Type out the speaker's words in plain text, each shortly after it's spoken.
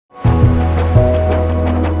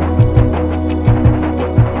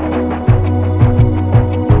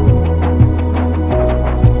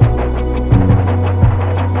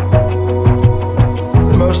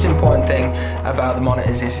about the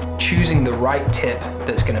monitors is choosing the right tip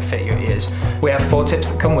that's going to fit your ears. We have 4 tips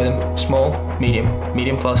that come with them: small,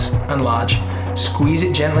 medium plus, and large. Squeeze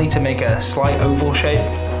it gently to make a slight oval shape,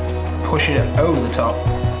 push it over the top,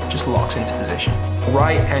 just locks into position.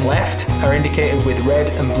 Right and left are indicated with red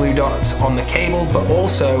and blue dots on the cable, but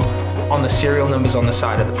also on the serial numbers on the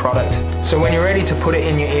side of the product. So when you're ready to put it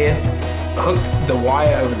in your ear, hook the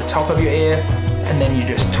wire over the top of your ear, and then you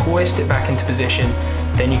just twist it back into position.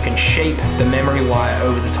 Then you can shape the memory wire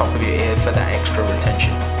over the top of your ear for that extra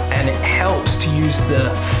retention. And it helps to use the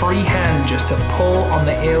free hand just to pull on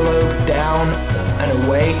the earlobe down and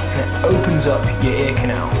away, and it opens up your ear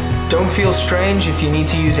canal. Don't feel strange if you need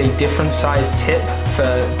to use a different size tip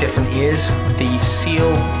for different ears. The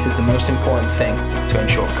seal is the most important thing to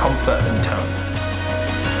ensure comfort and tone.